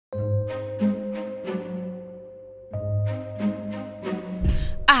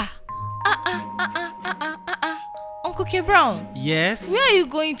Okay, Brown. Yes? Where are you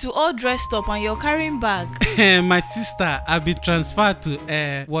going to, all dressed up and you're carrying bag? My sister, I've been transferred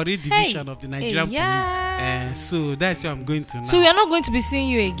to Warri Division of the Nigerian Police. So that's where I'm going to now. So we are not going to be seeing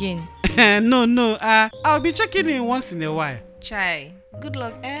you again? No. I'll be checking in once in a while. Chai. Good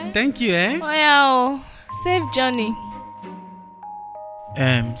luck, Thank you, Oh, yeah. Safe journey.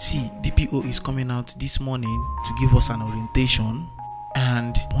 See, DPO is coming out this morning to give us an orientation,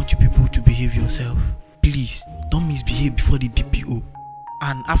 and I want you people to behave yourself. Please, don't misbehave before the DPO.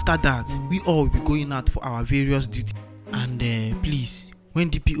 And after that, we all will be going out for our various duties. And please,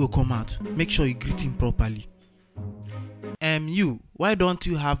 when DPO come out, make sure you greet him properly. You, why don't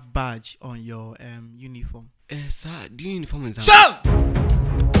you have badge on your uniform? Sir, the uniform is out. Shut!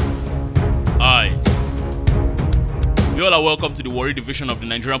 Hi. You all are welcome to the Warri Division of the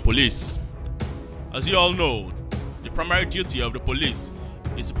Nigerian Police. As you all know, the primary duty of the police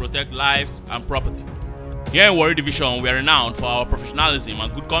is to protect lives and property. Here in Warri Division, we are renowned for our professionalism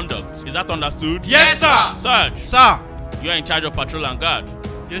and good conduct. Is that understood? Yes, sir! Sarge, Sir! you are in charge of patrol and guard.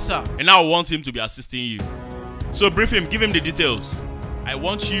 Yes, sir. And now I want him to be assisting you. So brief him, give him the details. I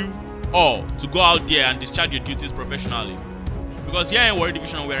want you all to go out there and discharge your duties professionally. Because here in Warri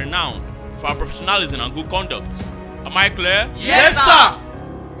Division, we are renowned for our professionalism and good conduct. Am I clear? Yes, sir!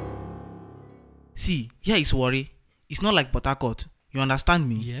 See, here is Warri. It's not like Port Harcourt. You understand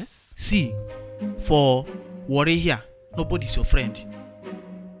me? Yes? See, for Warri here, nobody's your friend.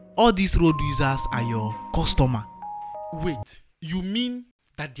 All these road users are your customer. Wait, you mean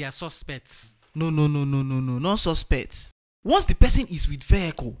that they are suspects? No, not suspects. Once the person is with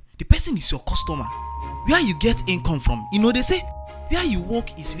vehicle, the person is your customer. Where you get income from, they say, where you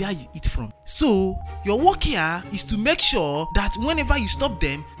work is where you eat from. So, your work here is to make sure that whenever you stop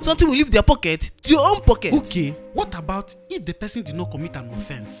them, something will leave their pocket to your own pocket. Okay, what about if the person did not commit an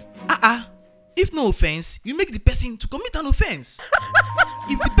offense? If no offense, you make the person to commit an offense.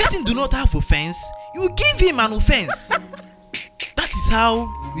 If the person do not have offense, you give him an offense. That is how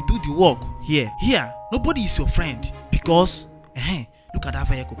we do the work here. Here, nobody is your friend because, look at that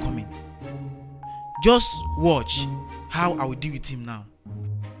vehicle coming. Just watch how I will deal with him now.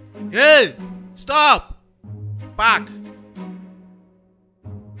 Hey, stop! Park!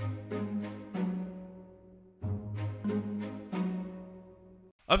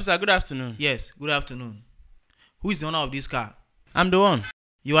 Officer, good afternoon. Yes, good afternoon. Who is the owner of this car? I'm the one.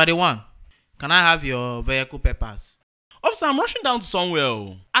 You are the one. Can I have your vehicle papers? Officer, I'm rushing down to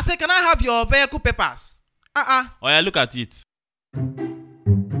somewhere. I said, can I have your vehicle papers? Oh yeah, look at it.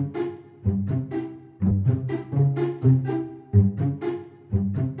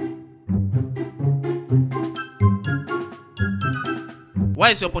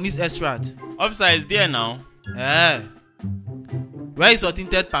 Where is your police extract? Officer, it's there now. Where is your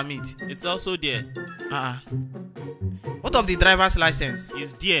tinted permit? It's also there. What of the driver's license?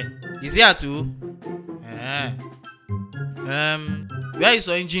 It's there. Is here too? Where is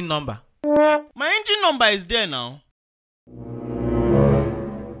your engine number? My engine number is there now.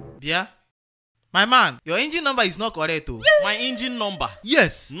 Yeah? My man, your engine number is not correct too. My engine number?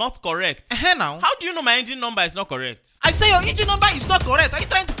 Yes. Not correct. Now. How do you know my engine number is not correct? I say your engine number is not correct. Are you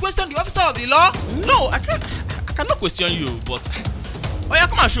trying to question the officer of the law? No, I cannot question you, but oh yeah,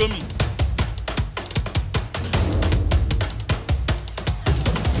 come and show me.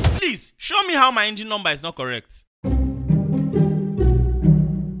 Please, show me how my engine number is not correct.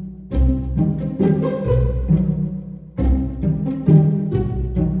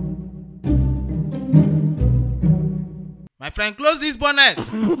 My friend, close this bonnet.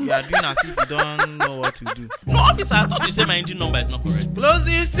 You are doing as if you don't know what to do. No, officer, I thought you said my engine number is not correct. Close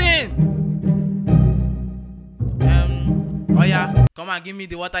this thing. Oh yeah, come and give me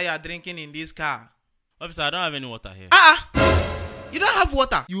the water you are drinking in this car. Officer, I don't have any water here. You don't have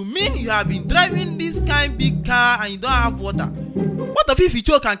water? You mean you have been driving this kind big car and you don't have water? What if you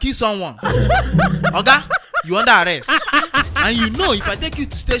choke and kill someone? Oga, you under arrest. And you know if I take you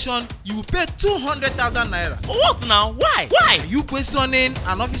to station, you will pay 200,000 naira. For what now? Why? Are you questioning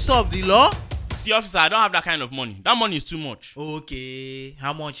an officer of the law? See, officer, I don't have that kind of money. That money is too much. Okay,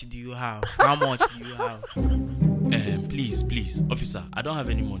 how much do you have? Please, officer, I don't have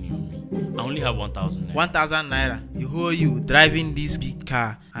any money on me. I only have 1,000 naira. 1,000 naira. You hold you driving this big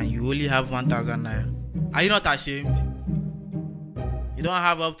car and you only have 1,000 naira. Are you not ashamed? You don't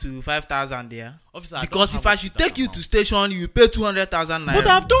have up to 5,000 there. Officer, because if I should take you to station, you will pay 200,000 naira. But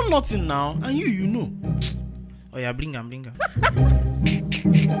I've done nothing now, and you know. Oh yeah, bring him.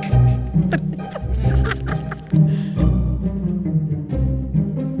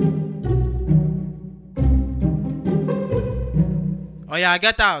 Oh yeah,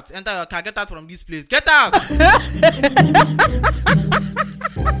 get out. Enter your car. Get out from this place. Get out.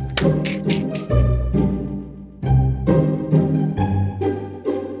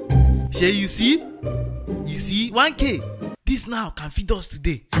 Shay, you see? You see? 1K. This now can feed us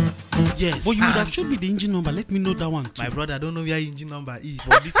today. Yes. But you would have showed me the engine number. Let me know that one too. My brother, I don't know where engine number is,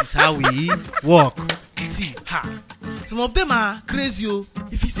 but this is how we work. See, some of them are crazy. Oh.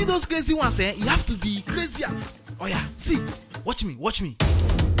 If you see those crazy ones, you have to be crazier. Oh yeah, see, watch me.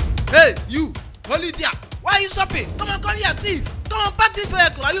 Hey, you, hold it here. Why are you stopping? Come on here, thief. Come on, park this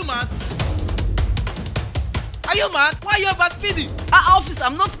vehicle. Are you mad? Why are you over speeding? Officer,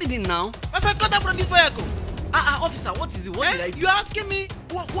 I'm not speeding now. If I cut out from this vehicle. Officer, what is it? What did I do? You asking me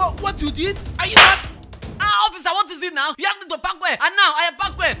what you did? Are you not? Officer, what is it now? You asked me to park where? And now I am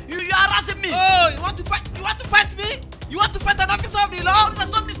park where? You are harassing me. Oh, you want to fight? You want to fight me? You want to fight an officer of the law? Officer,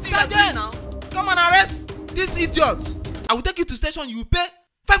 stop this thing you're doing now. Come and arrest this idiot. I will take you to station. You will pay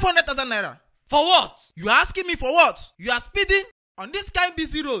 500,000 naira. For what? You are asking me for what? You are speeding on this kind of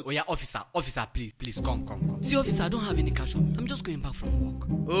busy road. Oh yeah, officer, please, come. See, officer, I don't have any cash on me. I'm just going back from work.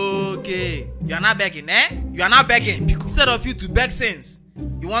 Okay, you are not begging, eh? You are not begging. Instead of you to beg since,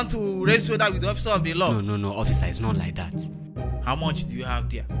 you want to raise shoulder with the officer of the law. No, officer, it's not like that. How much do you have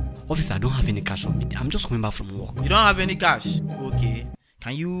there? Officer, I don't have any cash on me. I'm just coming back from work. You don't have any cash? Okay.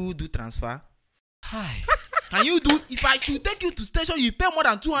 Can you do transfer? Hi. Can you do? If I should take you to station, you pay more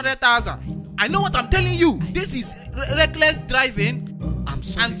than 200,000. I know what I'm telling you. This is reckless driving. I'm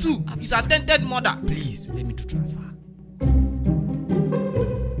sorry. And two, it's attempted murder. Please, let me do transfer.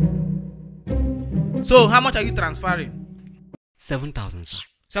 So, how much are you transferring? 7,000, sir.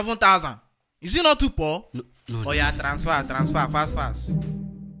 7,000. Is it not too poor? No. Oh yeah, transfer, fast.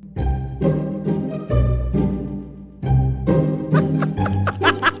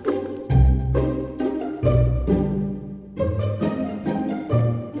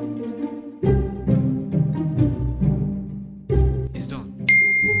 It's done.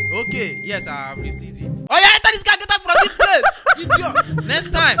 Okay, yes, I have received it. Oh yeah, enter this car, get out from this place, idiot. Next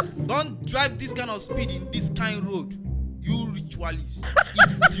time, don't drive this kind of speed in this kind of road. You ritualist,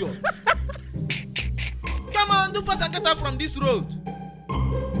 idiot. Come on, do fast and get out from this road.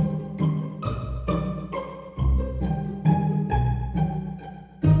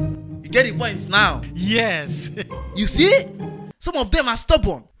 You get the point now? Yes. You see? Some of them are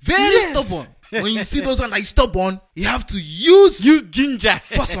stubborn. Very stubborn. When you see those ones that are stubborn, you have to use ginger.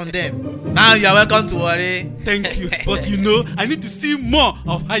 force on them. Now you are welcome to worry. Thank you. But you know, I need to see more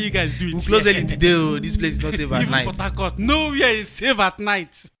of how you guys do it. We'll close early today. Oh, this place is not safe at night. Port Harcourt, nowhere is safe at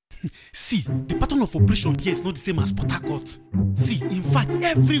night. See, the pattern of operation here is not the same as Port Harcourt. See, in fact,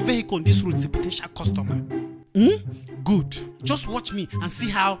 every vehicle on this road is a potential customer. Good. Just watch me and see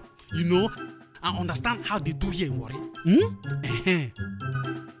how, you know, and understand how they do here in Warri.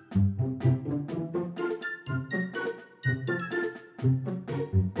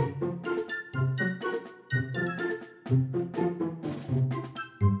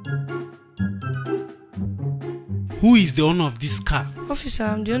 Who is the owner of this car? Officer,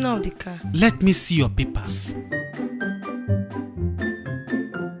 I'm the owner of the car. Let me see your papers.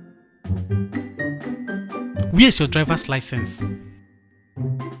 Where's your driver's license?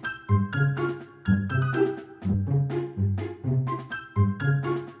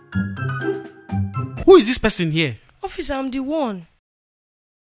 Who is this person here? Officer, I'm the one.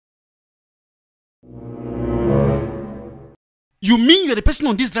 You mean you're the person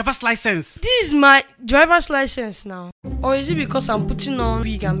on this driver's license? This is my driver's license now. Or is it because I'm putting on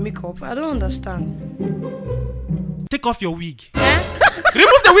wig and makeup? I don't understand. Take off your wig.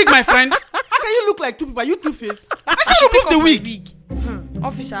 Remove the wig, my friend. How can you look like two people? Are you two-faced? I said remove the wig.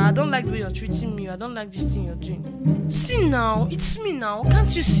 Officer, I don't like the way you're treating me. I don't like this thing you're doing. See now, it's me now.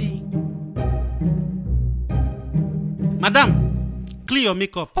 Can't you see? Madam, clean your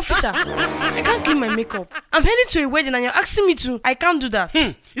makeup. Officer, I can't clean my makeup. I'm heading to a wedding and you're asking me to. I can't do that.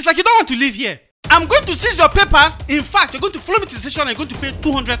 It's like you don't want to live here. I'm going to seize your papers. In fact, you're going to follow me to the station and you're going to pay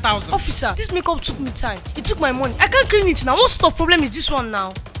 200,000. Officer, this makeup took me time. It took my money. I can't clean it now. What sort of problem is this one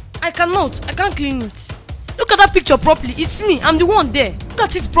now? I cannot. I can't clean it. Look at that picture properly. It's me. I'm the one there. Look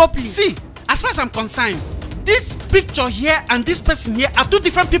at it properly. See, as far as I'm concerned, this picture here and this person here are two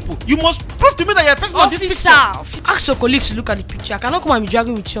different people. You must prove to me that you're a person on this picture. Ask your colleagues to look at the picture. I cannot come and be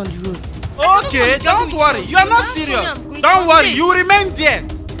dragging with you on the road. Okay, don't worry. You are not serious. Don't worry. You remain there.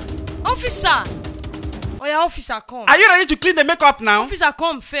 Officer. Oh yeah, officer, come. Are you ready to clean the makeup now? Officer,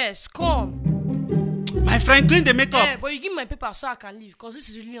 come first. Come. My friend, clean the makeup. Yeah, but you give me my paper so I can leave, because this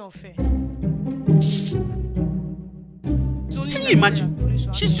is really unfair. Can you imagine?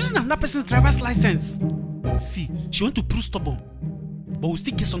 She's using another person's driver's license. See, she wants to prove stubborn. but we'll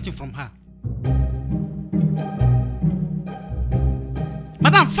still get something from her.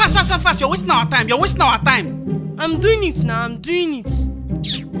 Madam, fast. You're wasting our time. I'm doing it now.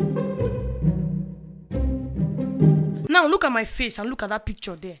 Now look at my face and look at that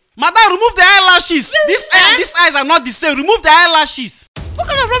picture there. Madam, remove the eyelashes. This eye and these eyes are not the same. Remove the eyelashes. What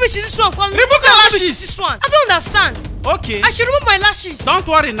kind of rubbish is this one? Remove the lashes. This one. I don't understand. Okay. I should remove my lashes. Don't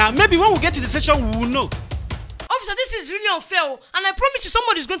worry now. Maybe when we get to the session, we will know. Officer, this is really unfair, and I promise you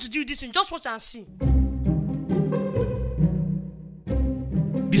somebody is going to do this thing. Just watch and see.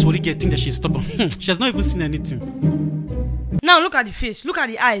 This what you get think that she's stubborn. She has not even seen anything. Now look at the face. Look at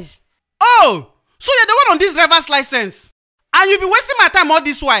the eyes. Oh, so you're the one on this driver's license, and you've been wasting my time all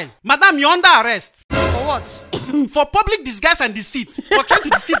this while. Madam, you're under arrest. For what? For public disguise and deceit. For trying to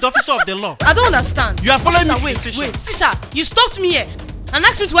deceive the officer of the law. I don't understand. You are following me to the Wait. station. Officer, you stopped me here and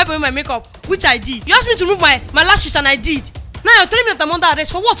asked me to wipe away my makeup, which I did. You asked me to remove my lashes, and I did. Now you're telling me that I'm under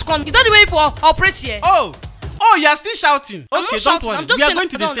arrest. For what, Con? Is that the way people operate here? Oh, you are still shouting. I'm Okay, not don't shouting. worry. I'm just We are saying going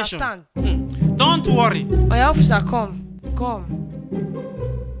to I the don't station. understand. Don't worry. Oh yeah, officer, come.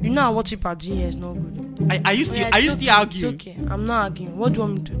 You know what people are doing here is not good. Are you still It's arguing? okay. I'm not arguing. What do you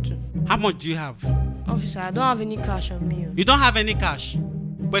want me to do? How much do you have? Officer, I don't have any cash on me. You don't have any cash,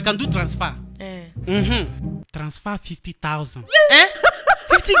 but you can do transfer. Transfer 50,000.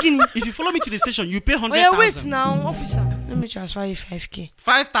 50 guinea. If you follow me to the station, you pay 100,000. Oh yeah, wait now, officer. Let me transfer you 5k.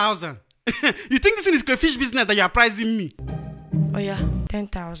 5,000. You think this is crayfish business that you are pricing me? Oh yeah,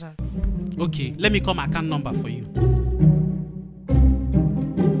 10,000. Okay, let me call my account number for you.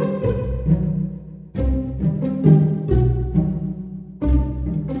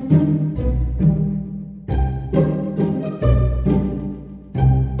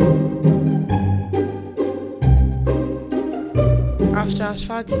 I've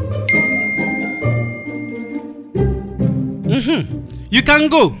transferred it. You can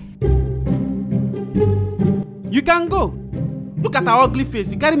go. You can go. Look at her ugly face.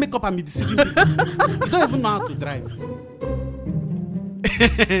 You carry makeup and be deceiving people. You don't even know how to drive.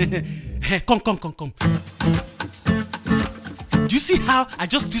 Come. Do you see how I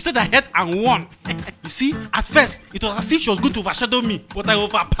just twisted her head and won? You see, at first, it was as if she was going to overshadow me, but I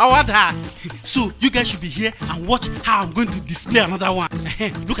overpowered her. So, you guys should be here and watch how I'm going to display another one.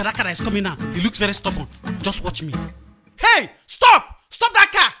 Look at that car that is coming now. He looks very stubborn. Just watch me. Hey, stop! Stop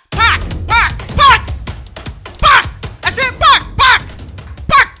that car! Park! I said park! Park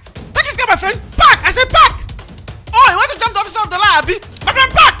this car, my friend! Park! I said park! Oh, you want to jump the officer of the law, Abi? My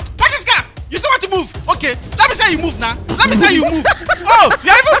friend, park this car! You still want to move? Okay, let me say you move now. Let me say you move. Oh,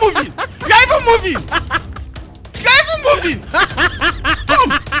 you're even moving.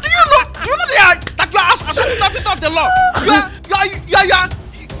 Come, do you know that you are assaulting the officer of the law? You are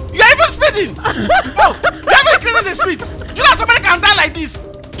even speeding. Oh, you are even increasing the speed. Do you know somebody can die like this?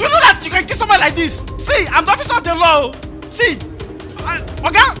 Do you know that you can kill somebody like this? See, I'm the officer of the law. See,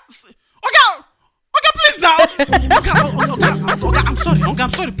 Okay, please now. Okay, I'm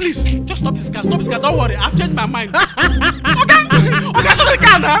sorry, please. Just stop this car. Don't worry, I've changed my mind. Okay, stop the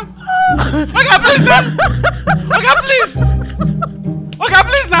car now. Okay, please now. Okay,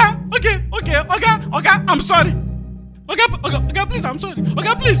 please now. Okay, I'm sorry. Okay, please, I'm sorry.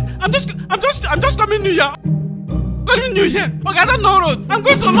 Okay, please, I'm just coming new here. Okay, I don't know road. I'm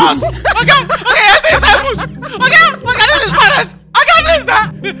going to Lost. Okay, here's the disciples. Okay, this is Paris. Okay, please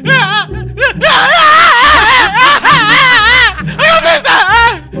now.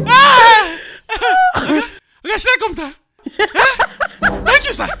 Okay, should I come down? Thank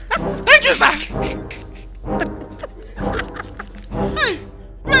you, sir. Hey,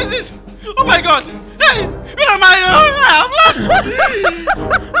 where is this? Oh my God. Hey, where am I? I'm lost.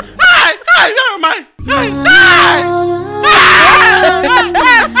 Hey, where am I? Hey.